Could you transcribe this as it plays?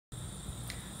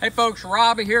Hey folks,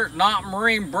 Robbie here at Knott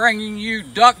Marine bringing you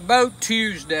Duck Boat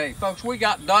Tuesday. Folks, we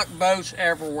got duck boats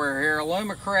everywhere here.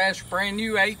 Alumacraft, brand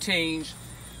new 18s.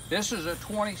 This is a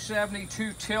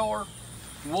 2072 tiller.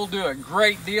 We'll do a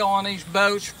great deal on these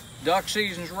boats. Duck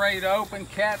season's ready to open.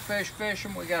 Catfish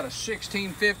fishing, we got a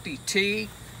 1650T,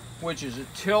 which is a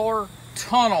tiller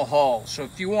tunnel haul. So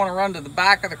if you want to run to the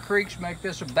back of the creeks, make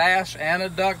this a bass and a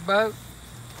duck boat.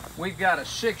 We've got a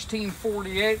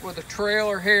 1648 with a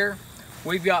trailer here.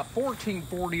 We've got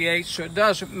 1448, so it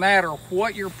doesn't matter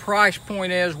what your price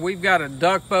point is. We've got a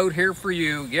duck boat here for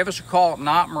you. Give us a call at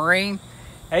Knott Marine,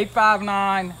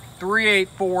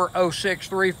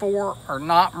 859-384-0634 or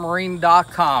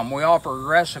knottmarine.com. We offer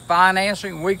aggressive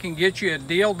financing. We can get you a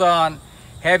deal done,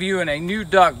 have you in a new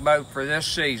duck boat for this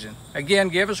season. Again,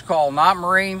 give us a call, Knott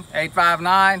Marine,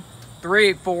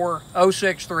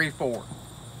 859-384-0634.